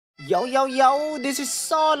Yo, yo, yo, this is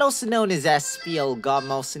Sol, also known as SPL Gum,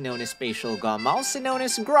 also known as Spatial Gum, also known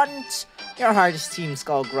as Grunt, your hardest team's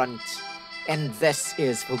called Grunt, and this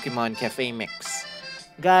is Pokemon Cafe Mix.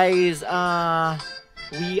 Guys,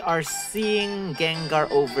 we are seeing Gengar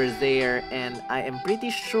over there, and I am pretty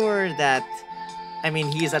sure that,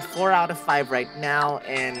 he's at 4 out of 5 right now,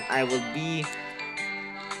 and I will be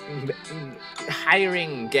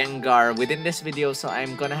hiring Gengar within this video, so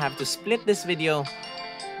I'm gonna have to split this video.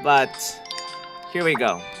 But here we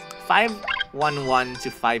go. 511 to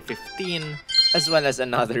 515, as well as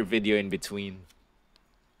another video in between.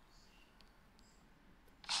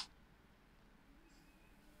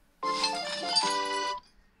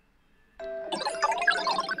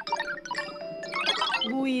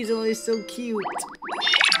 Weasel is so cute.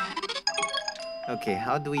 Okay,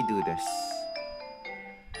 how do we do this?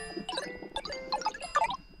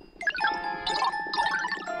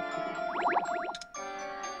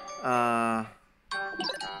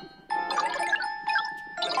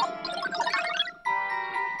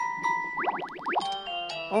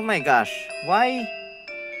 Oh my gosh, why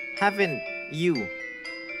haven't you?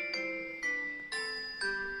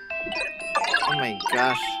 Oh my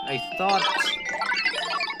gosh, I thought...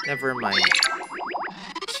 Never mind.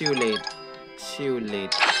 Too late. Too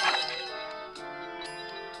late.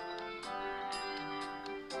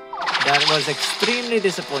 That was extremely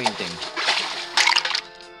disappointing.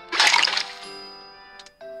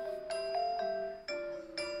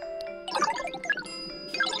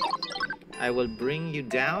 I will bring you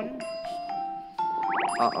down.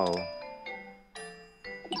 Uh-oh.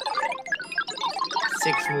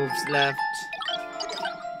 6 moves left.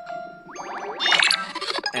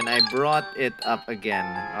 And I brought it up again.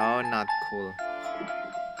 Oh, not cool.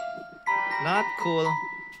 Not cool.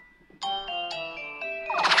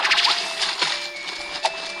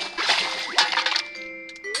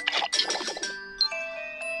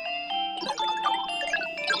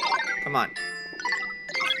 Come on.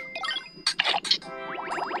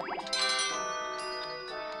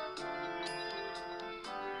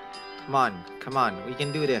 Come on, come on, we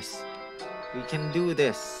can do this. We can do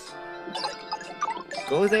this.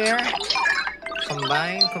 Go there.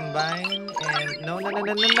 Combine, and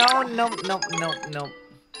no.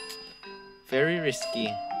 Very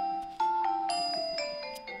risky.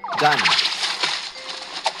 Done.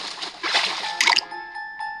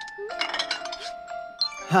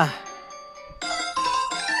 Ha.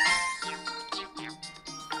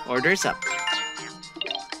 Orders up.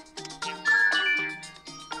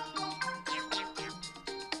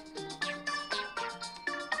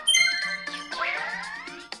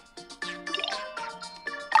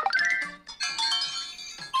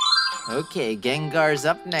 Okay, Gengar's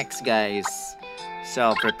up next, guys.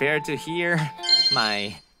 So prepare to hear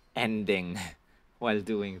my ending while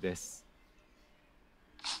doing this.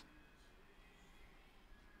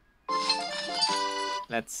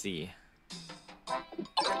 Let's see.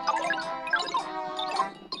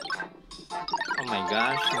 Oh my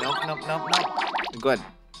gosh, nope. Good.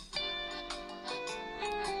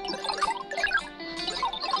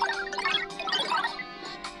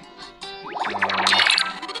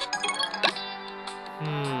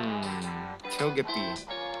 Togepi.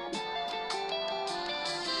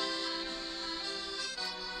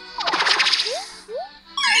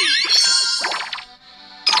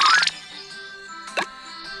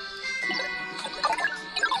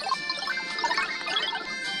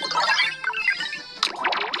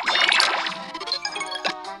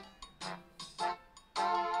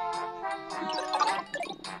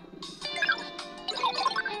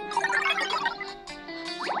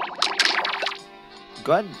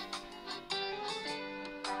 Good.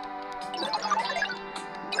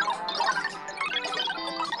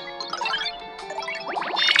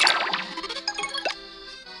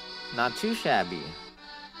 Not too shabby.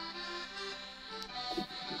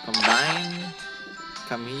 Combine.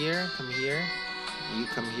 Come here. You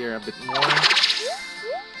come here a bit more.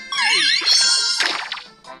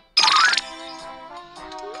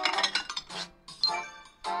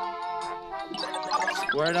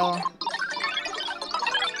 Squirtle.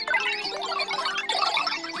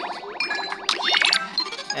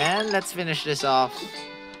 And let's finish this off.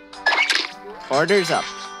 Orders up.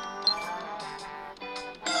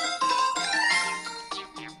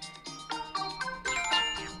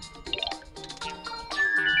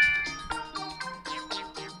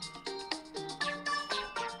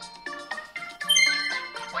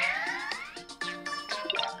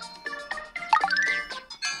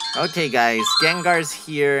 Okay guys, Gengar's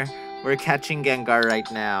here. We're catching Gengar right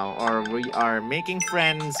now, or we are making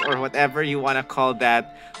friends, or whatever you want to call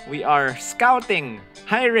that. We are scouting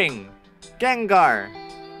Hiring! Gengar!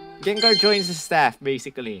 Gengar joins the staff,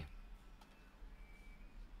 basically.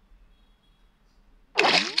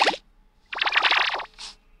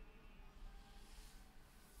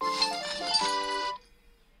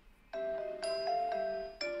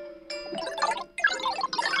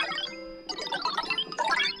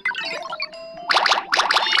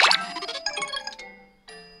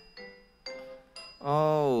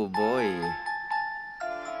 Oh boy.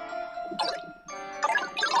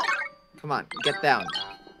 Come on, get down.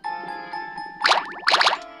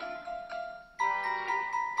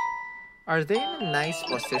 Are they in a nice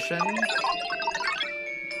position?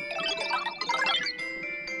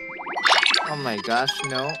 Oh my gosh,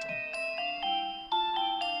 no.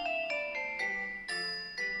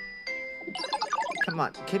 Come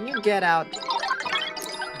on, can you get out?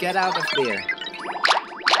 Get out of there.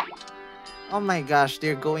 Oh my gosh,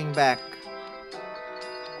 they're going back.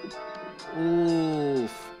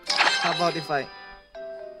 Oof. How about if I...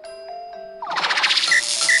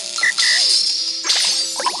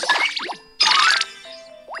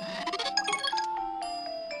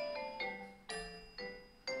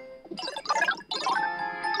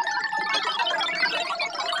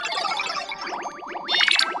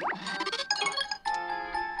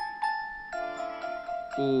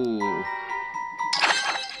 Ooh.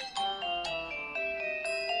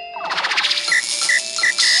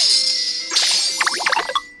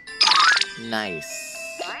 Nice.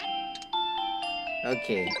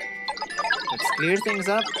 Okay. Let's clear things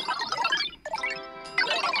up.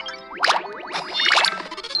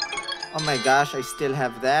 Oh my gosh, I still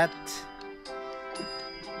have that.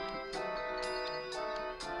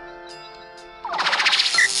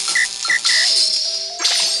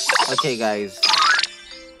 Okay, guys.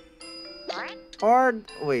 Or,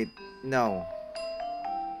 wait, no.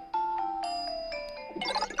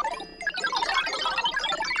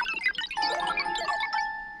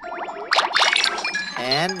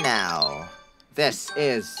 And now, this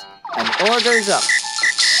is an orders up.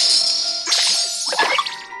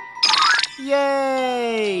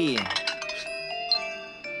 Yay!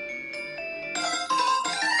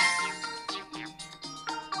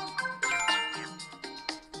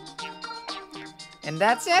 And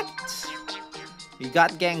that's it. We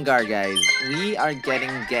got Gengar, guys. We are getting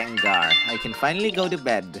Gengar. I can finally go to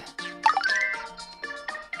bed.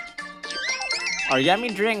 Our yummy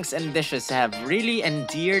drinks and dishes have really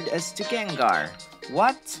endeared us to Gengar.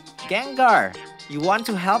 What? Gengar, you want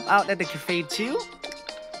to help out at the cafe too?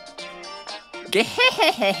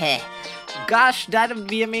 Gosh, that would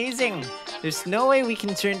be amazing. There's no way we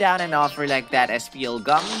can turn down an offer like that, SPL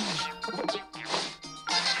Gum.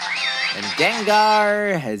 And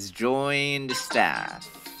Gengar has joined the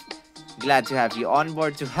staff. Glad to have you on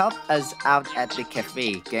board to help us out at the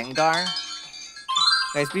cafe, Gengar.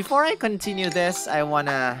 Guys, before I continue this,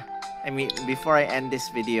 before I end this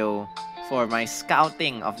video, for my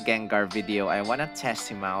scouting of Gengar video, I wanna test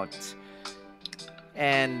him out.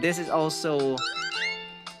 And this is also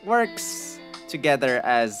works together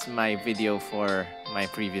as my video for my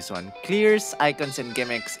previous one. Clears icons and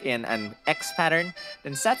gimmicks in an X pattern,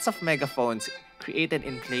 then sets of megaphones created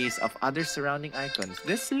in place of other surrounding icons.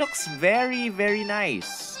 This looks very, very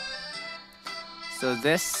nice. So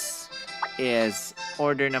this is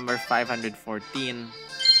order number 514.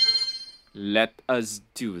 Let us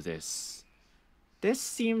do this. This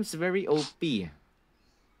seems very OP.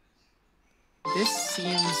 This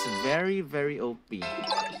seems very, very OP.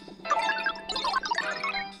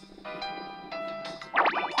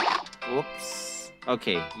 Oops.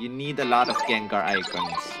 Okay, you need a lot of Gengar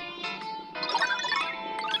icons.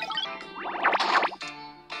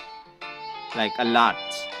 Like a lot.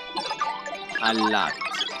 A lot.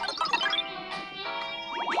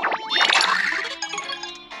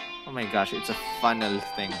 Oh my gosh, it's a funnel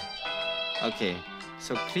thing. Okay,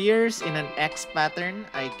 so clears in an X pattern.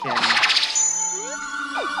 I can...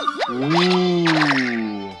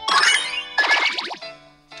 Ooh!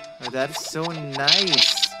 Oh, that's so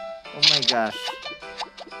nice. Oh my gosh.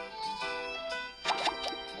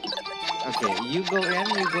 Okay, you go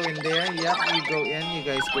in there. Yep, you go in, you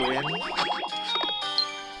guys go in.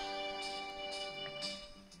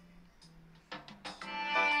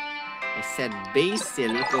 I said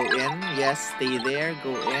Basil, go in. Yes, stay there,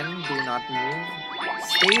 go in, do not move.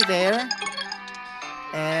 Stay there.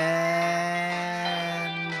 And...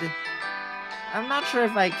 I'm not sure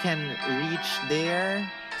if I can reach there.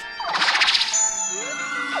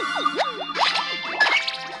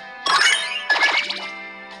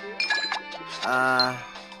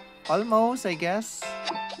 Almost, I guess.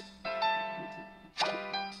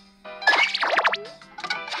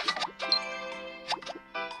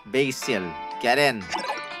 Basil, get in.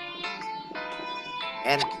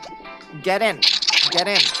 And get in. Get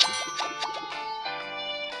in.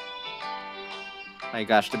 My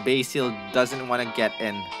gosh, the Basil doesn't want to get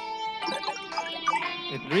in.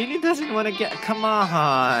 It really doesn't want to get... Come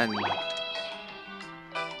on.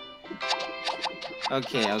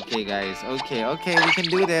 Okay, guys. Okay, we can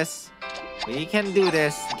do this. We can do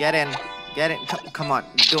this. Get in. Get in. Come on.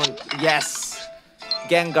 Don't... Yes.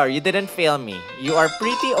 Gengar, you didn't fail me. You are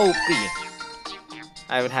pretty OP.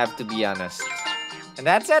 I would have to be honest. And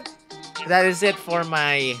that's it. That is it for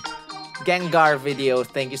my Gengar video.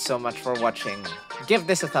 Thank you so much for watching. Give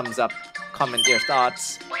this a thumbs up. Comment your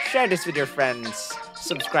thoughts. Share this with your friends.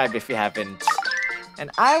 Subscribe if you haven't.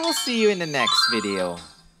 And I will see you in the next video.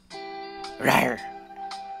 Rawr.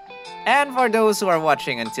 And for those who are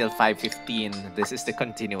watching until 5:15, this is the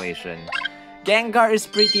continuation. Gengar is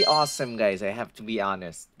pretty awesome, guys. I have to be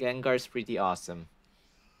honest. Gengar is pretty awesome.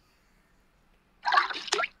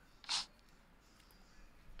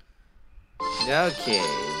 Okay.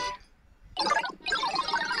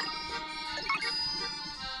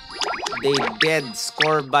 They did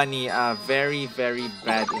score Bunny a very, very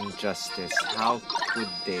bad injustice. How could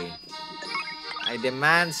they? I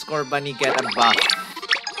demand Score Bunny get a buff.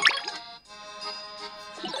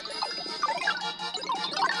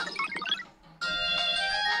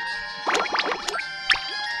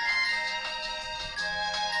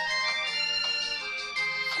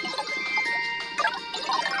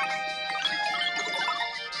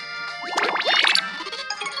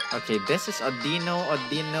 Okay, this is Odino.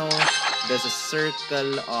 There's a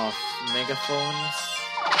circle of megaphones.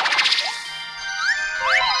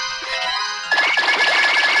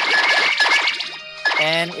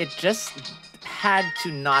 And it just had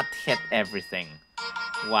to not hit everything.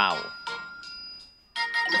 Wow.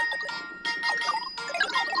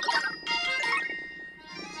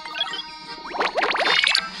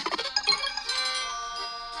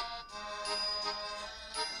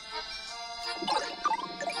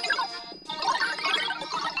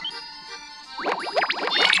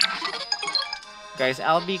 Guys,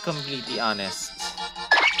 I'll be completely honest.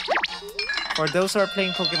 For those who are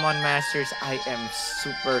playing Pokemon Masters, I am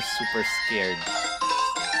super scared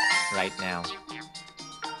right now.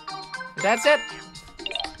 That's it.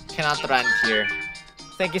 Cannot run here.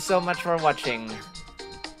 Thank you so much for watching.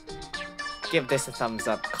 Give this a thumbs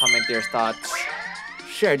up, comment your thoughts,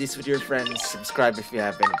 share this with your friends, subscribe if you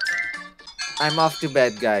haven't. I'm off to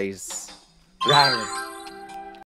bed, guys. Rawr.